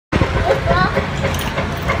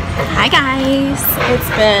Hi guys! It's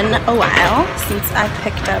been a while since I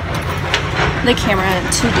picked up the camera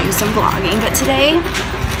to do some vlogging, but today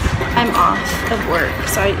I'm off of work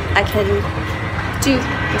so I can do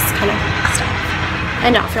this kind of stuff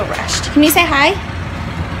and not feel rushed. Can you say hi?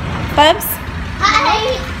 Bubs?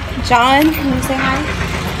 Hi! John, can you say hi?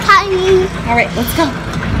 Hi! Alright, let's go.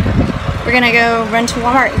 We're gonna go run to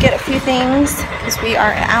Walmart and get a few things because we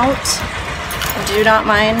are out. Do not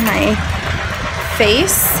mind my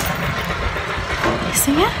face.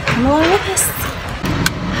 So yeah, come along with us.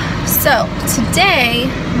 So today,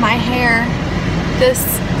 my hair,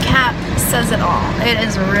 this cap says it all. It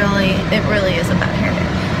really is a bad hair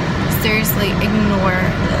day. Seriously, ignore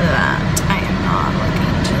that. I am not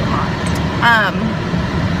looking too hot.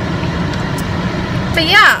 But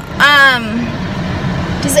yeah,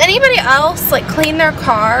 does anybody else like clean their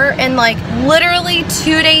car and like literally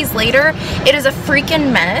 2 days later, it is a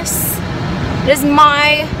freaking mess? It is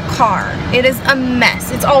my car. It is a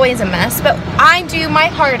mess. It's always a mess, but I do my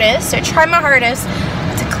hardest. I try my hardest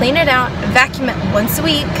to clean it out, vacuum it once a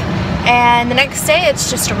week, and the next day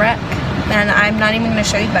it's just a wreck. And I'm not even gonna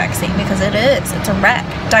show you the back seat because it is. It's a wreck.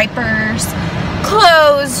 Diapers,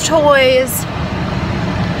 clothes, toys.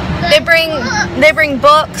 They bring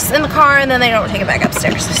books in the car and then they don't take it back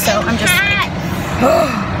upstairs. So I'm just like,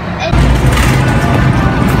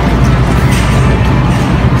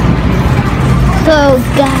 Oh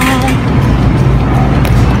God.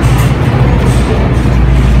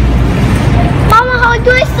 Mama, how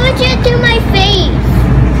do I switch it to my face?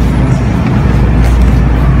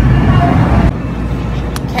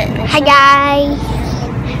 okay. Hi guys.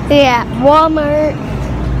 We're at Walmart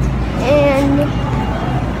and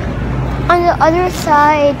on the other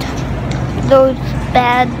side those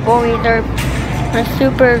bad boys are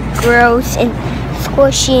super gross and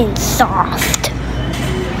squishy and soft.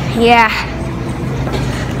 Yeah.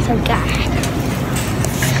 So guys.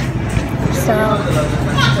 So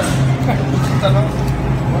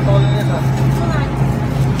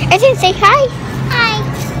I didn't say hi. Hi.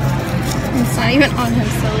 It's not even on him,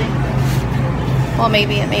 silly. Well,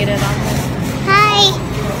 maybe it made it on him. Hi.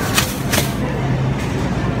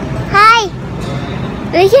 Hi.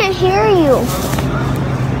 They can't hear you.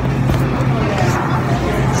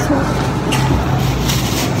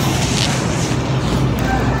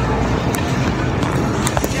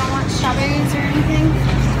 You don't want strawberries or anything?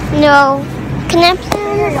 No. Can I play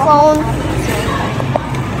on your phone?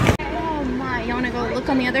 Oh my, you want to go look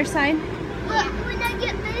on the other side? When I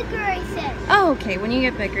get bigger, I said. Oh, okay. When you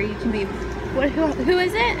get bigger, you can be... Who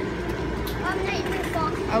is it? I'm not your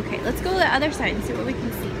phone. Okay, let's go to the other side and see what we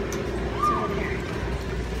can see. It's over there.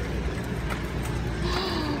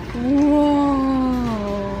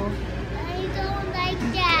 Whoa. I don't like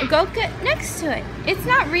that. Go get next to it. It's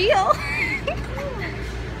not real.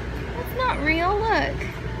 It's not real. Look.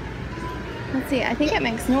 Let's see. I think it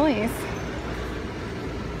makes noise.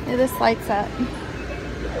 Yeah, this lights up.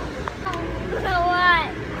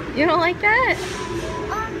 What? You don't like that?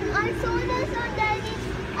 I saw this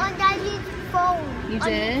on Daddy's phone. You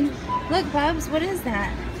did? Look, Bubs, what is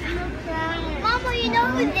that? Mama, you know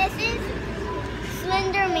who this is?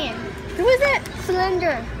 Slender Man. Who is it?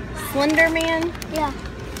 Slender. Slender Man? Yeah.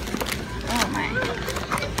 Oh my.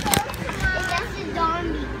 That's a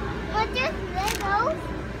zombie. But just Legos.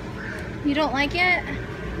 You don't like it?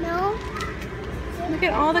 No. Look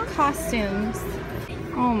at all the costumes.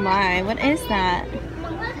 Oh my, what is that?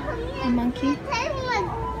 Mama, come here. A monkey? Tiny one.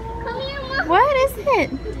 Come here, Mama. What is it?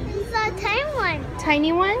 It's a tiny one.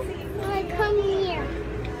 Tiny one? Come here.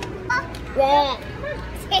 Oh. I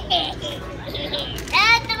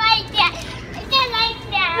don't like that. I don't like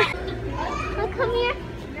that. Oh, come here.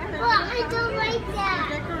 Well, I don't like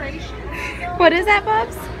that. What is that,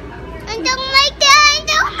 Bubs? I don't like that. I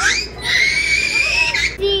don't.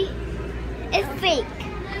 See, it's fake.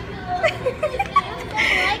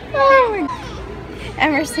 Oh my.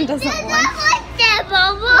 Emerson doesn't I don't like. like that,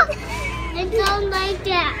 Bubba. I don't like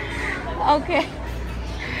that. Okay.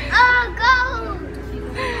 Oh, go.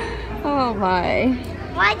 Oh my.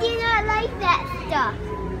 Why do you not like that stuff?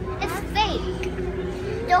 It's fake.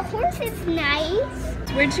 The horse is nice.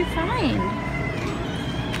 Where'd you find?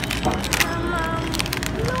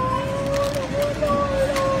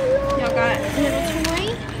 Y'all got a little toy?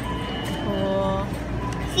 Cool.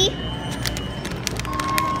 See?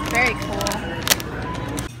 Very cool.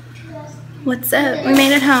 What's up? We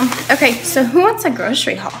made it home. Okay, so who wants a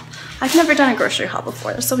grocery haul? I've never done a grocery haul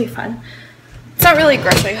before. This will be fun. It's not really a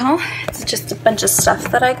grocery haul. It's just a bunch of stuff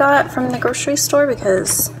that I got from the grocery store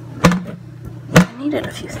because I needed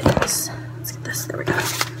a few things. Let's get this. There we go.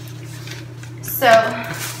 So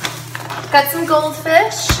Got some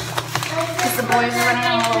goldfish because the boys are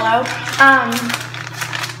running a little low.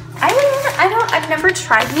 I've never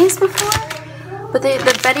tried these before, but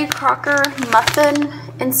the Betty Crocker muffin,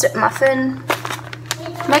 instant muffin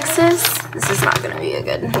mixes. This is not gonna be a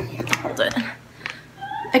good. Hold it.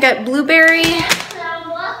 I got blueberry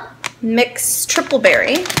mixed triple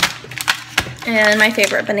berry and my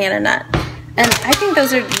favorite banana nut. And I think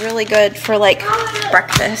those are really good for like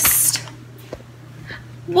breakfast.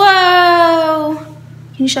 Whoa!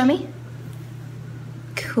 Can you show me?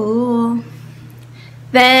 Cool.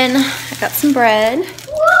 Then I got some bread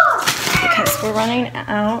because we're running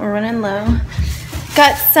out, we're running low.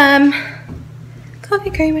 Got some coffee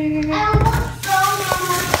creamer.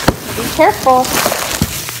 Be careful.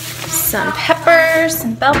 Some peppers,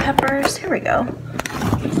 some bell peppers. Here we go.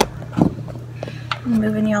 I'm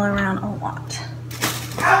moving y'all around a lot.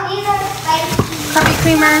 Coffee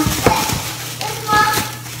creamer,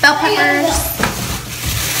 bell peppers,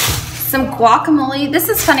 some guacamole. This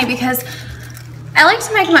is funny because I like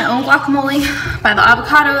to make my own guacamole by the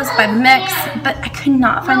avocados, by the mix, but I could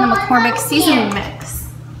not find the McCormick seasoning mix.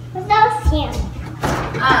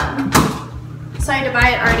 So I had to buy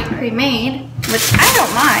it already pre-made, which I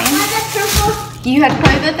don't mind. You had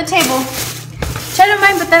put it at the table. Which I don't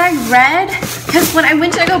mind, but then I read, because when I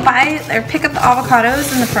went to go buy or pick up the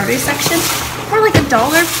avocados in the produce section, they were like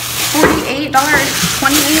 $1.48,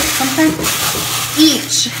 $1.28, something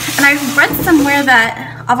each. And I read somewhere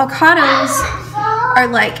that avocados are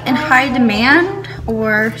like in high demand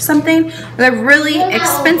or something. They're really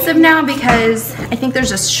expensive now because I think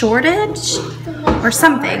there's a shortage or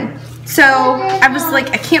something. So I was like,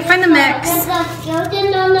 I can't find the mix.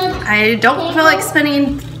 I don't feel like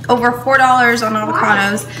spending over $4 on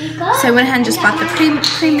avocados. So I went ahead and just bought the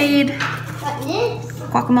pre-made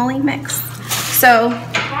guacamole mix. So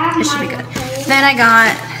it should be good. Then I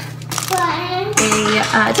got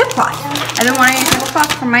a tablecloth. I've been wanting a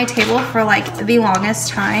tablecloth for my table for like the longest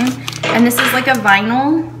time. And this is like a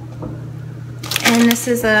vinyl. And this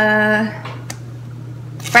is a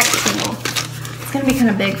rectangle. It's gonna be kind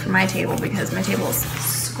of big for my table because my table is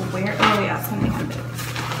square. Oh yeah, it's gonna be kind of big.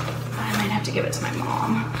 I might have to give it to my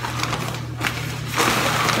mom.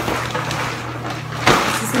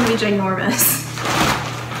 This is gonna be ginormous.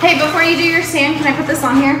 Hey, before you do your stand, can I put this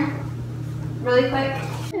on here? Really quick?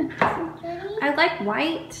 I like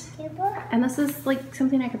white, and this is like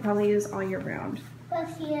something I could probably use all year round.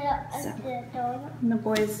 So, and the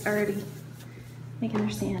boys are already making their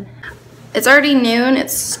stand. It's already noon,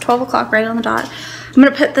 it's 12 o'clock right on the dot. I'm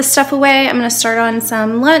gonna put this stuff away. I'm gonna start on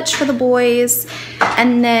some lunch for the boys,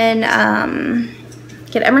 and then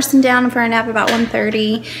get Emerson down for a nap about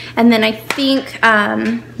 1:30. And then I think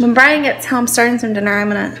when Brian gets home, starting some dinner, I'm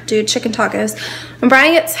gonna do chicken tacos. When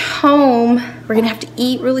Brian gets home, we're gonna have to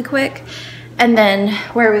eat really quick. And then,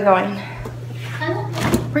 where are we going?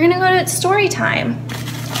 We're gonna go to story time.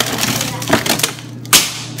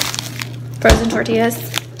 Frozen tortillas,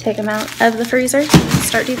 take them out of the freezer,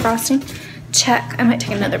 start defrosting. Check, I might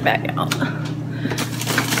take another bag out. Because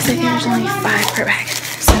I think there's only 5 per bag.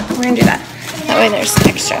 So we're gonna do that. That way there's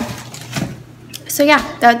extra. So yeah,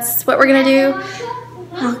 that's what we're gonna do.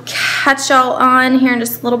 I'll catch y'all on here in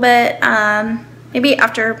just a little bit. Maybe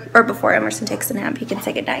after or before Emerson takes a nap, he can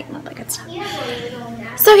say goodnight and all that good stuff.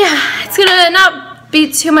 So yeah, it's gonna not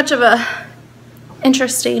be too much of a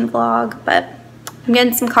interesting vlog, but I'm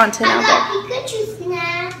getting some content out there. Pikachu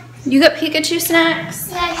snacks. You got Pikachu snacks?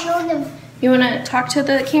 Yeah, show them. You wanna talk to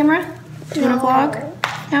the camera? Do you wanna vlog?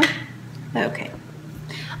 No? Okay.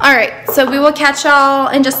 All right, so we will catch y'all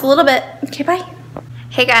in just a little bit. Okay, bye.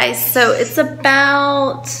 Hey guys, so it's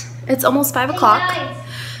almost 5 o'clock.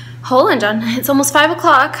 Hold on, John. It's almost 5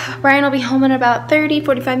 o'clock. Brian will be home in about 30,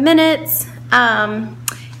 45 minutes.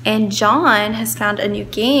 And John has found a new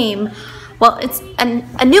game. Well, it's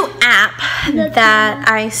a new app that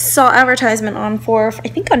I saw advertisement on for, I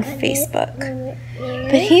think on Facebook.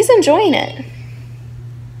 But he's enjoying it.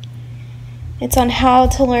 It's on how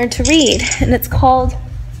to learn to read. And it's called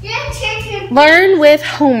Learn with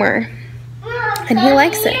Homer. And he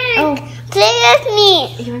likes it. Oh. Play with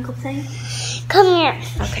me. You want to go play? Come here.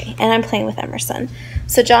 Okay, and I'm playing with Emerson.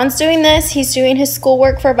 So John's doing this. He's doing his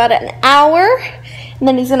schoolwork for about an hour. And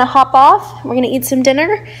then he's going to hop off. We're going to eat some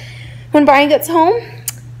dinner. When Brian gets home,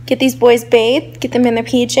 get these boys bathed, get them in their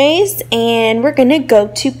PJs, and we're going to go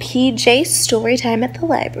to PJ story time at the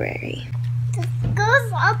library. This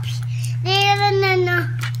goes up there and then the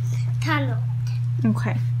tunnel.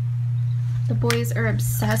 Okay. The boys are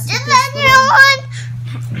obsessed with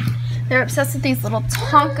they're obsessed with these little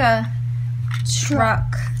Tonka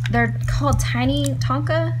truck. They're called Tiny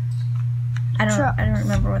Tonka. I don't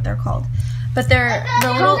remember what they're called. But they're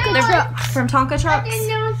they're from Tonka trucks.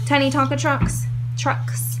 Tiny Tonka trucks.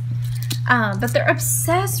 But they're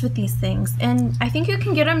obsessed with these things, and I think you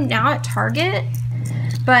can get them now at Target.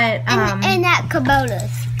 But and at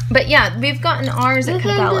Cabela's. But yeah, we've gotten ours at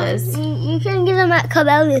Cabela's. You can get them at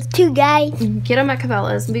Cabela's too, guys. Get them at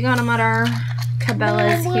Cabela's. We got them at our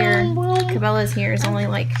Cabela's here. Cabela's here is only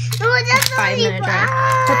like a 5-minute drive.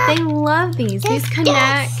 But they love these. These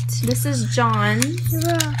connect. This is John's.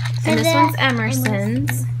 And this one's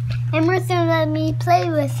Emerson's. Emerson let me play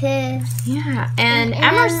with his. Yeah, and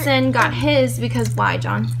Emerson got his because why,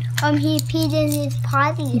 John? He peed in his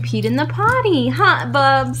potty. He peed in the potty, huh,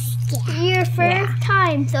 Bubs? Your first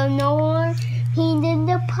time, so no more peeing in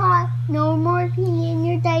the pot. No more peeing in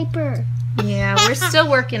your diaper. Yeah, we're still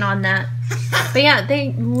working on that. But yeah,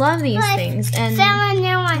 they love these things. And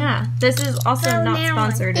yeah, this is also not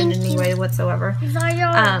sponsored in any way whatsoever. Not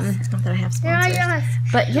that I have sponsors.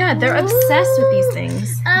 But yeah, they're obsessed with these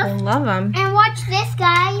things. They love them. And watch this,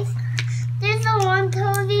 guys. There's a one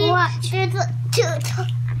Toby. Watch. There's a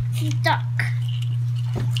two stuck.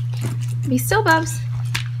 Be still, Bubs.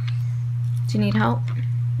 Do you need help?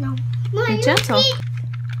 No. Be gentle.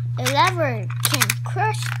 The lever can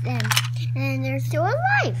crush them, and they're still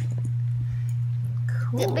alive.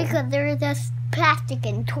 Cool. Because they're just plastic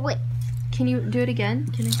and toy. Can you do it again?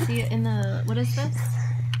 Can I see it in the, what is this?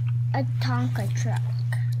 A Tonka truck.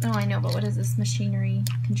 Oh, I know, but what is this machinery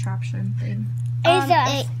contraption thing?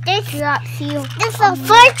 This is a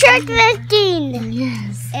fire truck lifting.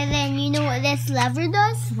 Yes. And then you know what this lever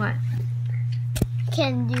does? What?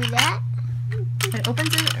 Can do that. It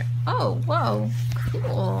opens it. Oh, whoa.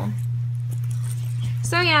 Cool.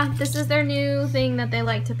 So yeah, this is their new thing that they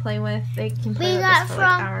like to play with. They can play with this for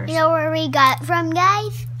like hours. You know where we got it from,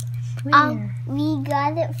 guys? Where? We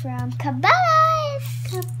got it from Cabela's.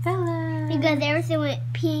 Cabela's. Because everything went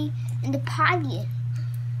pee in the potty.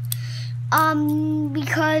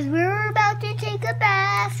 Because we were about to take a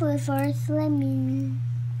bath with our swimming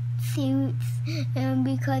suits. And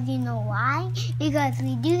because you know why? Because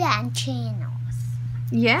we do that on channels.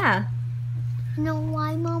 Yeah. You know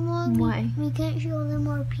why, Mama? Why? We can't show them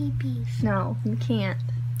our pee-pees. No, you can't.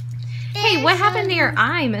 Hey, what happened to your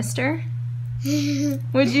eye, mister?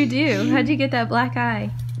 What'd you do? How'd you get that black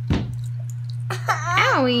eye?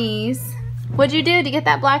 Owies. What'd you do to get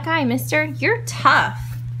that black eye, mister? You're tough.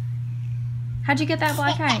 How'd you get that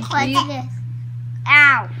black eye?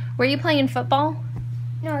 Ow. Were you playing football?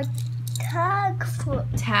 No, tag football.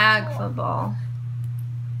 Tag football.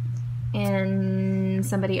 And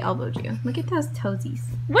somebody elbowed you. Look at those toesies.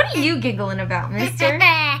 What are you giggling about, mister?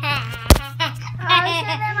 I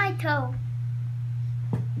showed them my toe.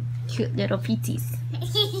 Cute little feeties.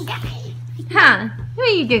 Huh? What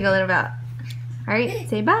are you giggling about? Alright,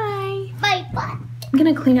 say bye. Bye bye. I'm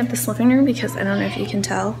gonna clean up this living room because I don't know if you can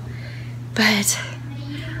tell, but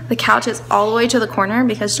the couch is all the way to the corner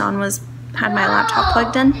because John had my laptop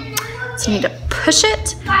plugged in. So I need to push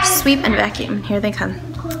it, sweep, and vacuum. Here they come.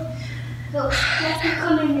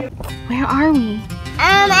 Where are we?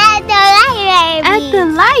 At the library. At the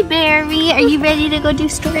library. Are you ready to go do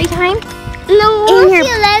story time? No, where's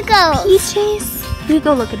your Legos? PJs? We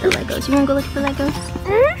go look at the Legos. You want to go look at the Legos?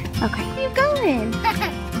 Okay. Where are you going?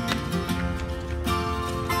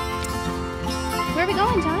 Where are we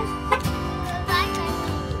going, John?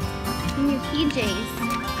 In your PJs.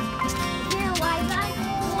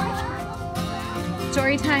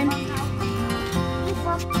 Story time.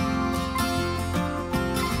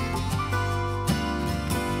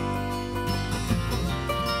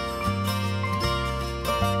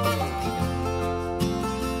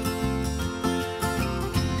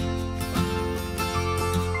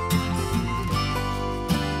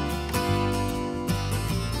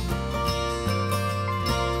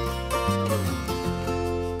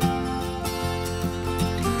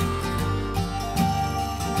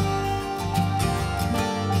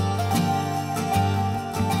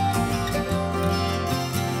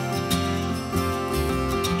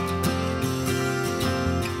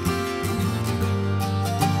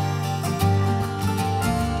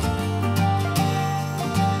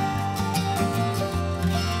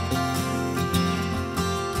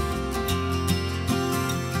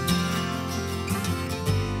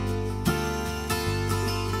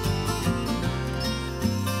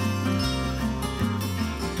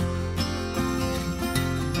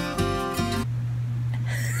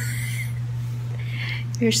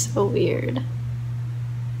 You're so weird.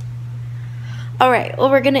 Alright,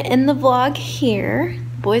 well, we're gonna end the vlog here.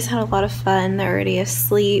 The boys had a lot of fun. They're already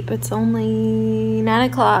asleep. It's only 9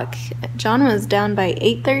 o'clock. John was down by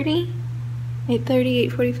 8:30.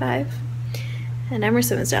 8:30, 8:45. and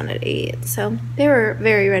Emerson was down at 8, so they were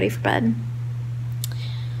very ready for bed.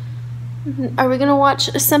 Are we gonna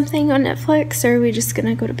watch something on Netflix, or are we just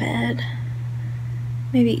gonna go to bed?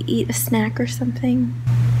 Maybe eat a snack or something.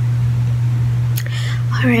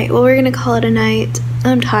 Alright, well, we're gonna call it a night.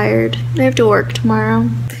 I'm tired. I have to work tomorrow.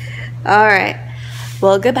 Alright.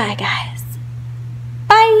 Well, goodbye, guys.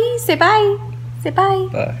 Bye. Say bye. Say bye.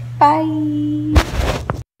 Bye. Bye.